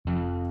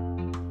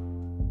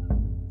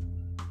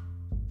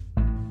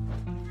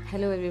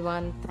Hello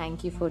everyone,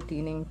 thank you for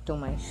tuning to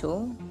my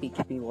show,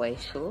 PKP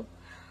Voice Show.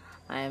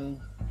 I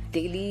am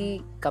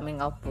daily coming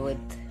up with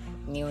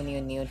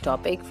new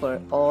topic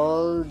for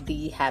all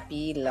the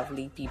happy,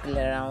 lovely people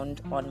around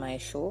on my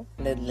show,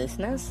 the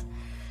listeners.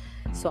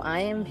 So I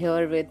am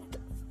here with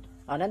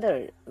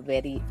another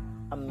very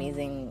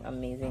amazing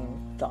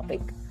topic,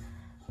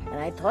 and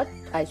I thought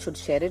I should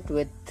share it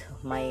with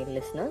my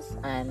listeners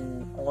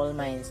and all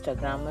my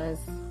Instagrammers,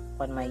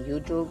 on my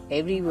YouTube,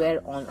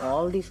 everywhere, on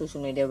all the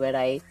social media where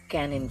I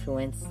can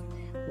influence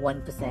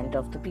 1%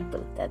 of the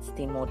people. That's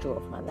the motto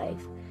of my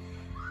life.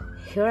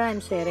 Here I'm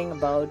sharing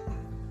about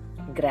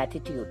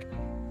gratitude.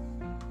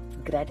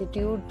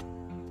 Gratitude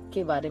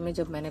के बारे में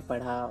जब मैंने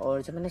पढ़ा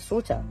और जब मैंने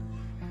सोचा,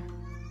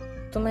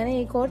 तो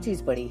मैंने एक और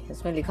चीज पढ़ी.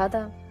 इसमें लिखा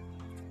था,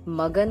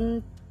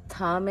 मगन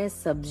था मैं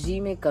सब्जी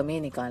में कमी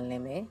निकालने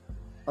में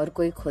और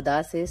कोई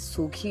खुदा से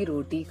सूखी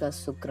रोटी का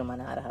शुक्र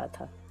मना रहा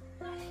था.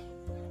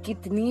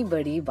 कितनी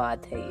बड़ी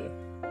बात है ये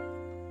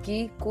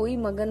कि कोई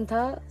मगन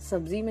था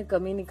सब्जी में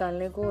कमी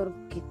निकालने को और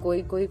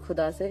कोई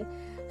खुदा से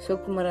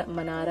शुक्र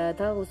मना रहा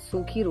था उस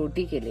सूखी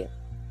रोटी के लिए.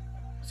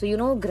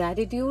 So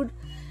gratitude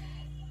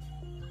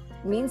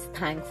means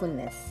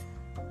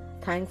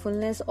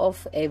thankfulness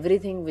of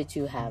everything which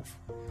you have,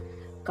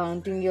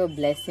 counting your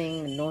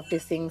blessing,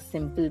 noticing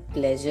simple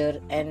pleasure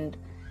and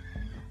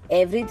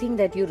everything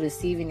that you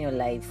receive in your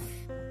life.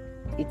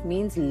 It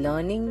means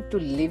learning to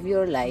live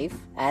your life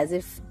as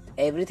if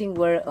everything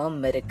were a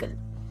miracle.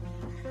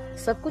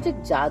 सब कुछ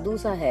एक जादू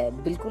सा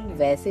है, बिल्कुल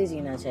वैसे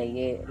जीना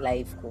चाहिए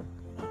life को.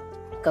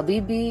 कभी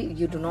भी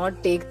you do not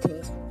take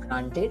things for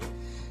granted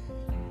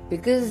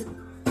because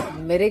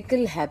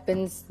miracle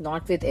happens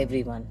not with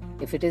everyone.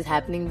 If it is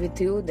happening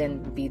with you, then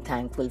be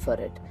thankful for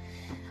it.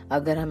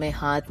 अगर हमें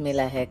हाथ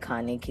मिला है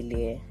खाने के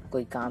लिए,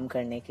 कोई काम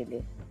करने के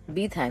लिए,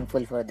 be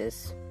thankful for this.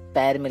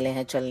 पैर मिले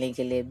हैं चलने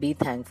के लिए, be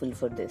thankful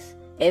for this.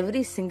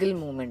 Every single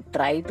moment,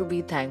 try to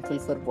be thankful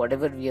for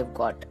whatever we have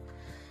got.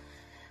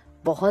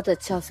 बहुत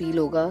अच्छा फील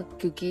होगा,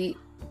 क्योंकि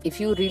if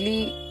you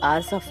really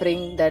are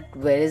suffering that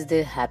where is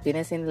the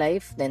happiness in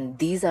life, then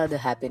these are the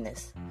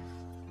happiness.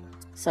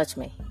 सच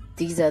में,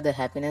 these are the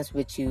happiness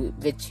which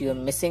you are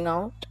missing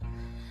out,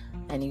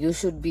 and you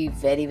should be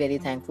very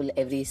thankful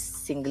every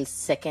single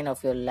second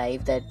of your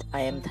life. That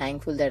I am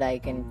thankful that I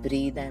can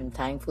breathe, I am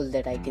thankful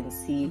that I can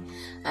see,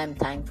 I am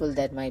thankful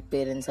that my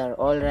parents are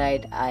all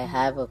right, I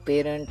have a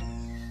parent.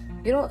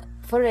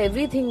 For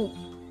everything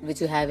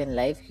which you have in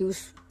life, you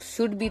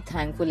should be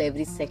thankful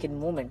every second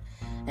moment,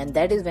 and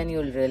that is when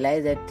you'll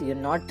realize that you're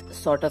not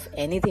sort of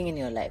anything in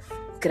your life.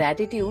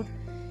 Gratitude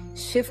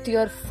shift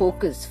your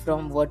focus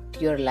from what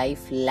your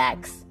life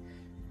lacks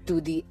to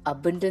the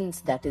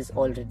abundance that is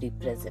already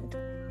present.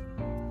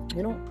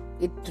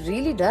 It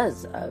really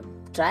does.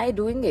 Try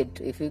doing it.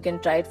 If you can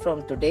try it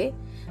from today,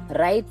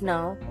 right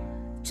now,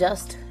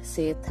 just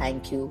say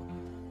thank you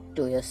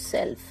to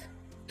yourself,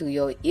 to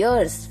your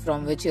ears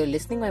from which you're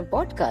listening my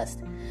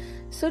podcast.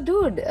 So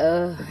dude,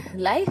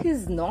 life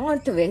is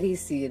not very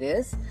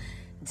serious.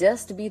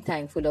 Just be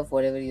thankful of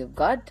whatever you've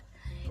got.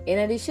 In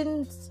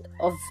addition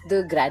of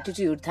the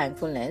gratitude,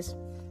 thankfulness,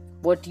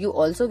 what you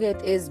also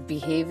get is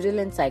behavioral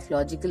and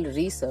psychological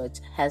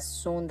research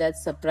has shown that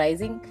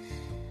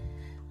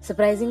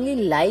surprisingly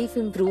life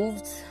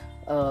improves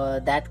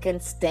that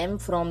can stem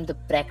from the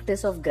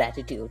practice of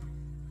gratitude.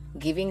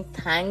 Giving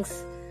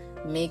thanks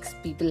makes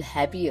people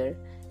happier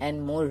and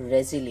more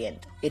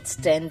resilient. It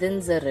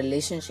strengthens a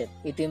relationship,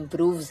 it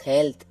improves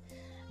health,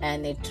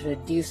 and it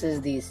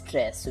reduces the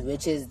stress,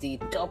 which is the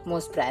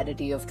topmost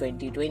priority of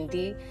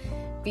 2020.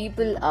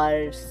 People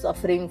are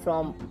suffering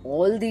from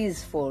all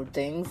these four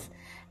things,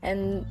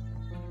 and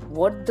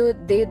what do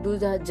they do?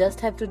 Just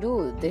have to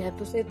do. They have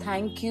to say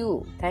thank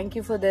you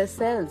for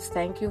themselves,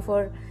 thank you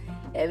for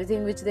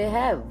everything which they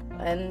have,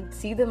 and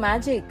see the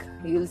magic.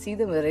 You'll see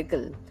the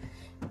miracle.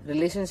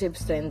 Relationship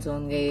strengths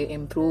होंगे,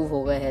 improve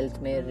होगा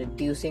health में,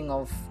 reducing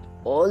of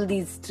all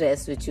these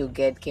stress which you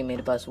get कि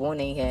मेरे पास वो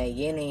नहीं है,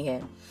 ये नहीं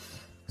है.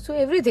 So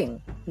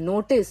everything,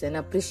 notice and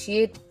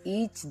appreciate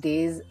each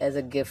days as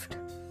a gift.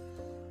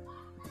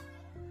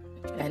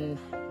 And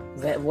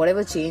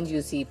whatever change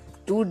you see,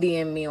 do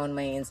DM me on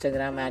my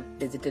Instagram at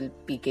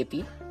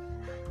digitalpkp.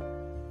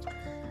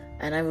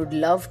 And I would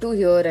love to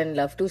hear and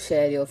love to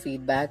share your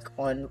feedback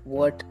on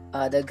what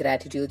are the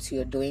gratitudes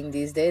you're doing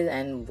these days,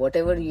 and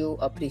whatever you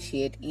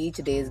appreciate each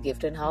day's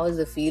gift, and how is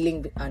the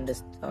feeling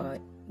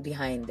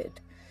behind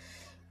it.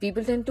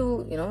 People tend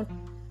to,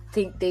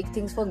 take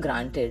things for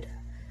granted.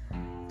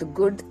 The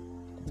good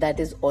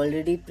that is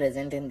already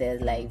present in their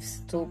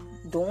lives. So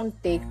don't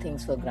take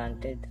things for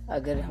granted.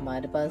 अगर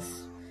हमारे पास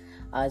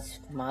आज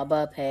माँ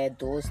बाप है,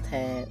 दोस्त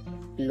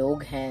हैं,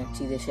 लोग हैं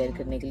चीज़ें शेयर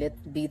करने के लिए,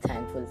 be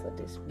thankful for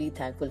this. Be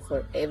thankful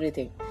for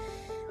everything.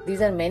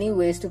 These are many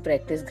ways to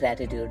practice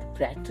gratitude.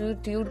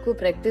 Gratitude को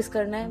practice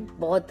करना है,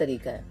 बहुत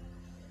तरीका है,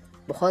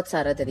 बहुत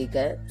सारा तरीका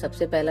है.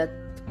 सबसे पहला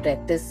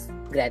practice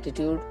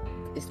gratitude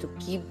is to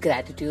keep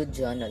gratitude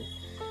journal.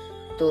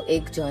 तो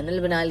एक journal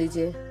बना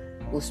लीजिए,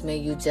 उसमें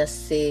you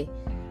just say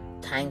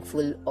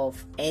thankful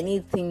of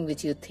anything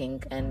which you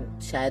think,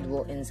 and शायद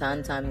वो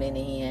इंसान सामने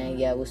नहीं है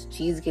या उस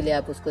चीज़ के लिए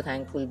आप उसको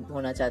thankful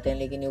होना चाहते हैं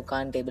लेकिन you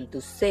can't able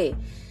to say,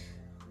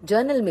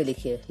 journal में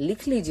लिखिए,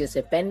 लिख लीजिए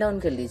उसे, पेन डाउन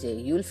कर लीजिए.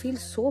 You will feel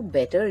so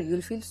better, you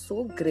will feel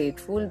so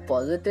grateful,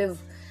 positive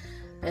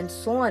and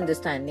so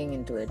understanding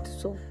into it.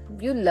 So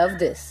you love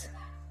this,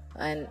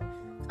 and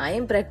I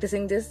am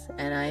practicing this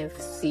and I am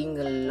seeing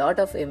a lot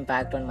of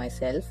impact on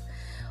myself.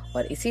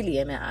 और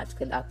इसीलिए मैं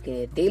आजकल आपके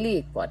लिए daily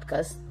एक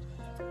podcast,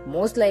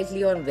 most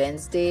likely on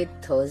Wednesday,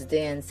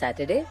 Thursday and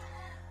Saturday,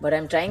 but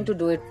I'm trying to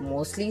do it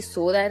mostly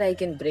so that I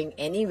can bring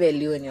any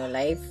value in your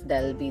life.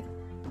 That'll be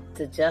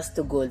just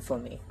the goal for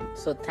me.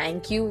 So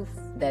thank you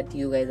that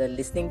you guys are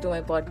listening to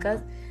my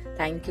podcast.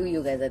 Thank you,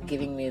 you guys are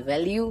giving me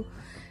value.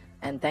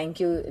 And thank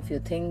you if you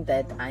think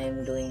that I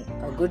am doing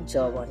a good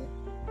job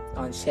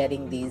on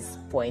sharing these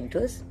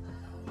pointers.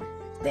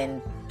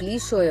 Then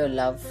please show your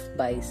love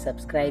by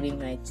subscribing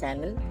my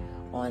channel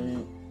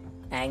on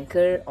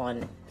Anchor,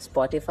 on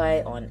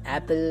Spotify, on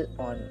Apple,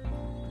 on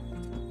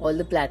all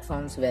the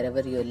platforms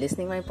wherever you're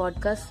listening my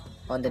podcast,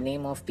 on the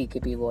name of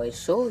PKP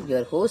Voice Show.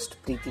 Your host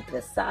Preeti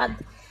Prasad.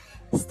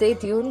 Stay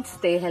tuned,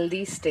 stay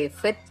healthy, stay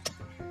fit.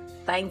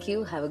 Thank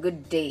you. Have a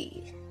good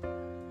day.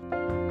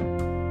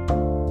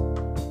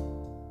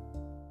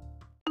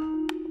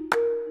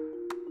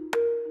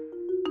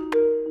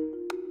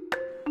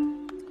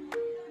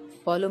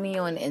 Follow me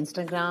on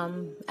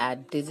Instagram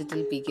at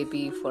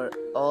digitalpkp for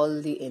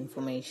all the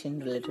information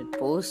related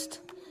posts.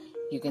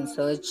 You can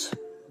search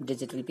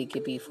Digital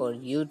PKP for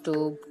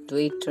YouTube,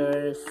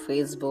 Twitter,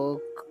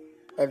 Facebook,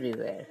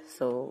 everywhere.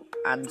 So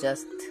I'm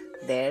just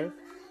there.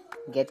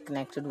 Get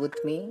connected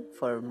with me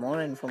for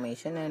more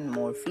information and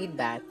more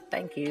feedback.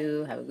 Thank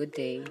you. Have a good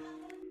day.